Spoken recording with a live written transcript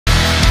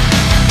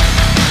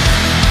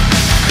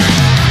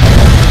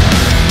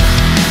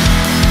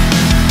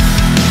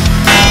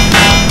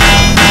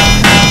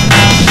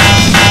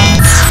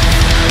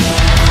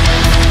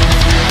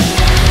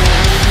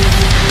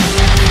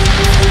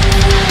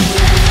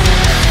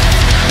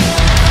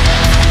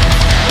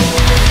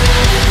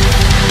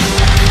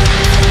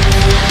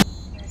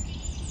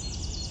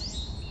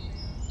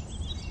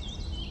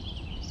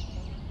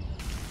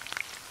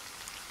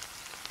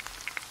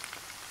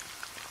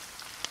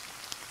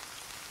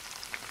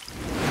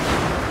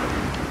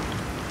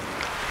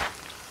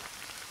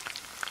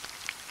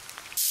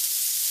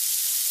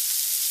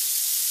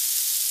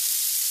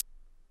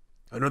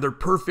Another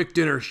perfect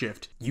dinner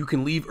shift. You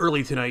can leave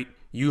early tonight.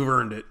 You've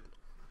earned it.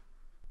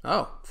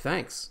 Oh,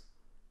 thanks.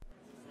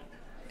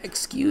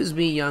 Excuse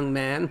me, young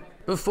man.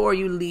 Before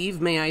you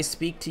leave, may I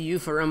speak to you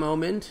for a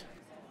moment?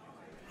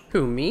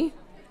 Who, me?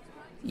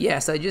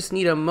 Yes, I just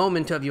need a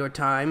moment of your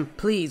time.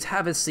 Please,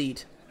 have a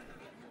seat.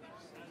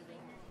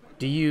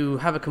 Do you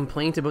have a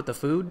complaint about the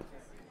food?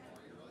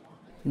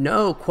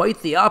 No,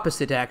 quite the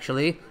opposite,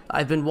 actually.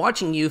 I've been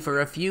watching you for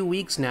a few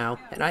weeks now,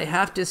 and I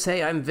have to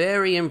say I'm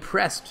very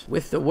impressed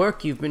with the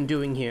work you've been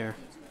doing here.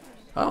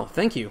 Oh,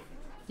 thank you.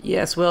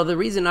 Yes, well, the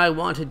reason I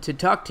wanted to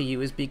talk to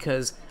you is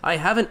because I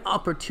have an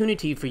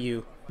opportunity for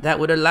you that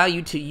would allow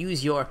you to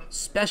use your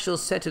special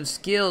set of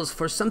skills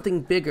for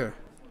something bigger.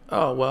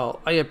 Oh,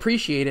 well, I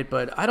appreciate it,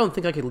 but I don't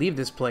think I could leave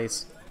this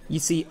place. You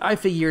see, I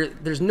figure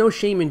there's no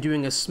shame in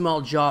doing a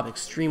small job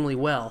extremely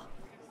well.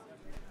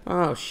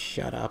 Oh,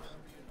 shut up.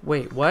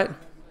 Wait, what?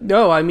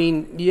 No, I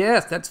mean,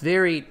 yes, that's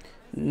very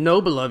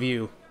noble of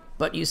you.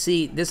 But you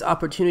see, this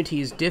opportunity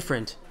is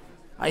different.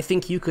 I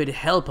think you could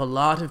help a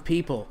lot of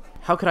people.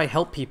 How could I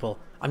help people?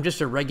 I'm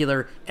just a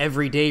regular,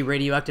 everyday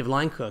radioactive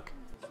line cook.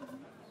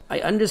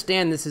 I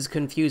understand this is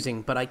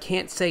confusing, but I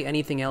can't say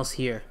anything else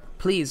here.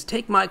 Please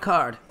take my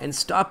card and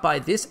stop by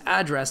this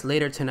address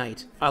later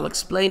tonight. I'll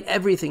explain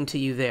everything to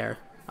you there.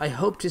 I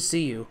hope to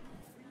see you.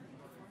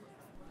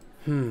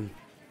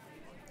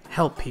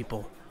 Help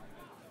people.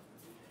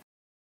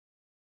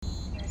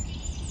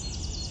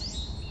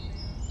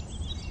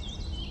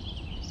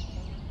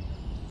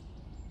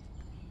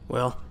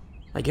 Well,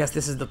 I guess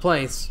this is the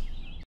place.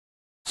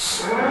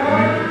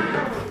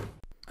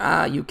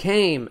 Ah, you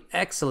came.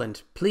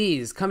 Excellent.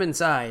 Please, come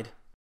inside.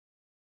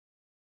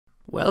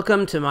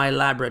 Welcome to my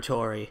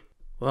laboratory.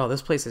 Wow,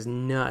 this place is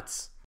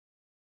nuts.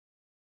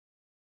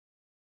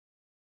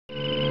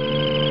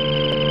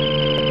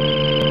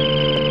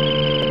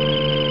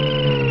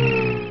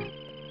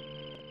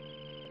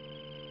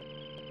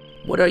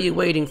 What are you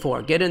waiting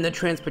for? Get in the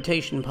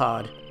transportation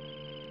pod.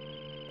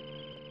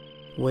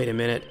 Wait a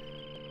minute.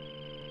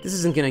 This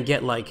isn't gonna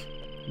get, like,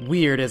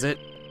 weird, is it?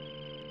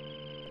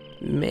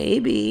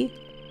 Maybe.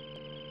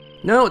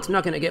 No, it's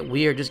not gonna get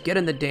weird. Just get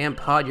in the damn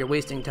pod. You're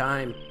wasting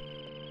time.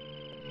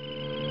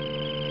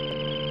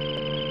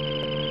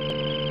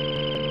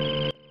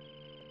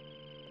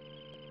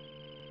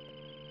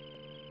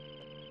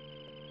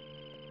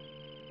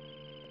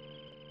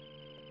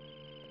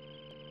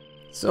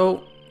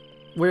 So,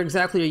 where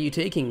exactly are you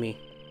taking me?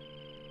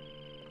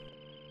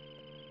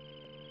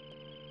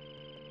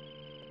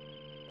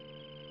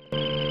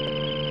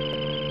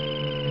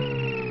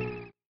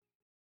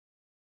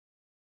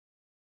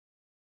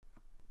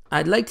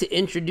 I'd like to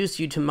introduce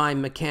you to my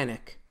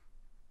mechanic.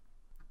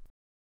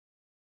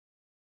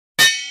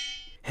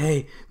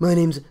 Hey, my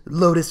name's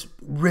Lotus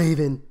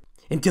Raven.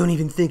 And don't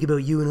even think about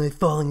you and I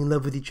falling in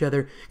love with each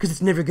other, because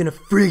it's never gonna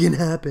friggin'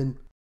 happen.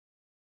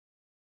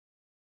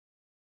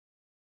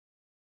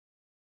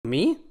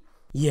 Me?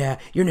 Yeah,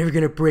 you're never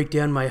gonna break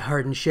down my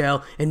hardened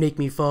shell and make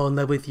me fall in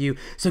love with you,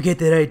 so get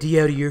that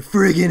idea out of your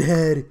friggin'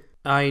 head.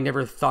 I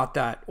never thought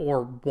that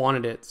or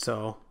wanted it,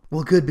 so...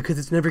 Well, good, because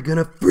it's never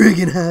gonna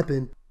friggin'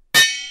 happen.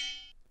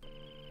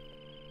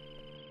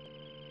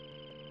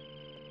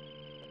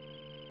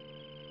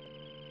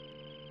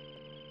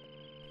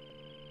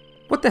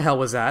 What the hell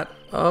was that?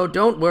 Oh,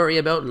 don't worry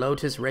about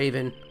Lotus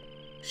Raven.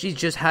 She's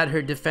just had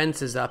her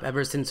defenses up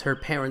ever since her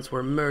parents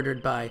were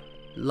murdered by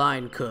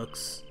line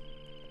cooks.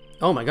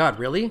 Oh my god,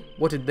 really?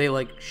 What, did they,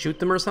 like, shoot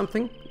them or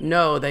something?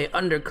 No, they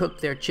undercooked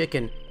their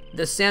chicken.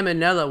 The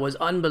salmonella was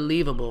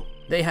unbelievable.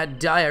 They had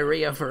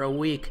diarrhea for a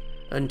week,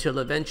 until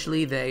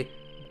eventually they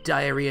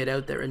diarrheaed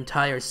out their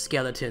entire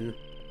skeleton.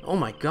 Oh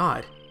my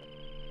god.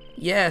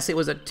 Yes, it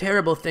was a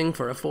terrible thing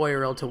for a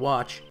 4-year-old to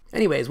watch.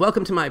 Anyways,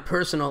 welcome to my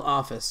personal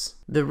office.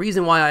 The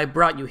reason why I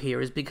brought you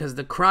here is because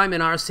the crime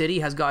in our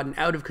city has gotten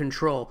out of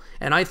control,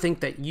 and I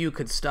think that you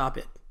could stop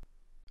it.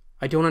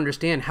 I don't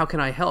understand. How can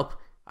I help?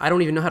 I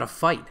don't even know how to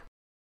fight.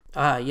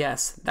 Ah,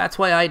 yes. That's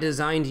why I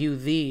designed you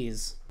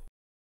these.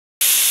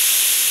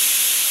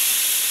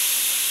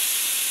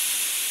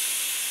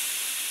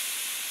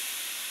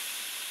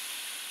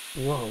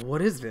 Whoa,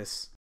 what is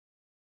this?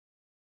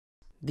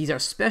 These are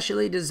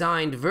specially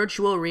designed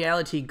virtual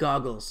reality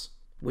goggles.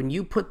 When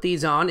you put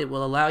these on, it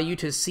will allow you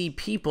to see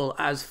people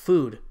as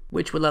food,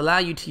 which will allow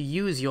you to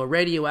use your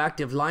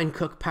radioactive line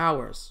cook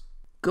powers.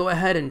 Go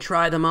ahead and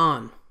try them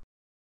on.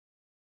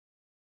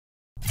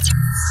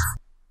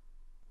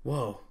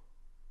 Whoa.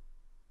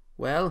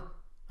 Well,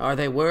 are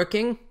they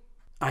working?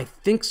 I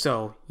think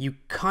so. You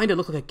kinda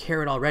look like a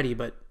carrot already,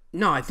 but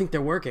no, I think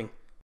they're working.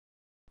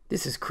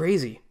 This is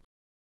crazy.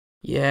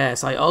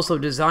 Yes, I also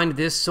designed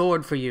this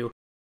sword for you.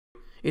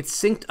 It's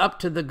synced up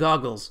to the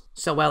goggles,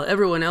 so while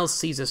everyone else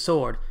sees a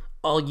sword,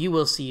 all you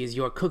will see is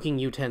your cooking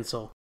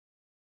utensil.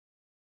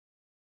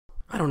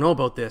 I don't know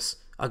about this.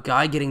 A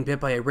guy getting bit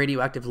by a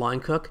radioactive line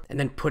cook, and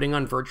then putting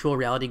on virtual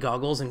reality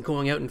goggles and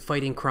going out and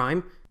fighting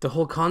crime? The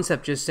whole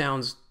concept just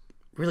sounds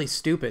really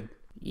stupid.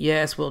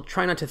 Yes, well,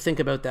 try not to think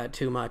about that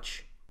too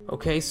much.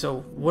 Okay,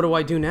 so what do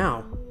I do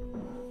now?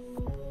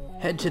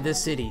 Head to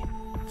this city.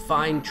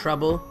 find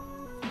trouble,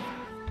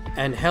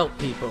 and help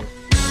people.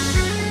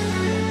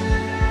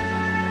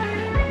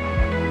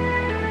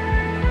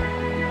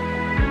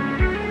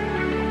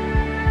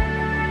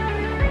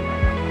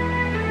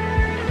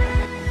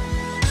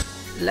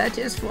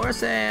 Lettuce for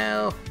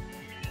sale.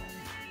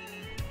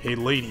 Hey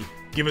lady,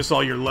 give us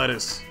all your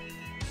lettuce.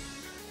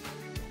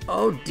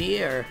 Oh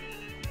dear.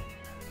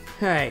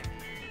 Hey,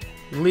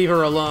 leave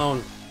her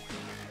alone.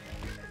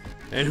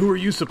 And who are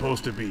you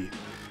supposed to be?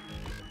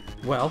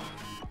 Well,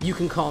 you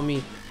can call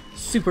me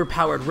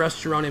Superpowered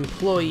Restaurant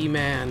Employee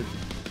Man.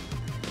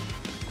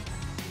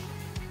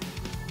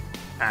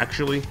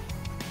 Actually,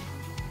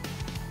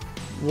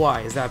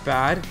 Why, is that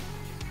bad?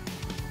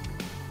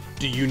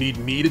 do you need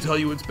me to tell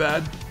you it's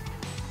bad?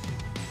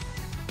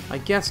 I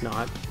guess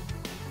not.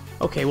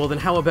 Okay, well then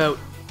how about...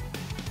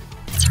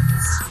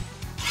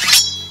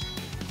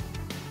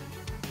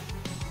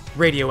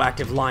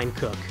 Radioactive Line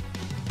Cook.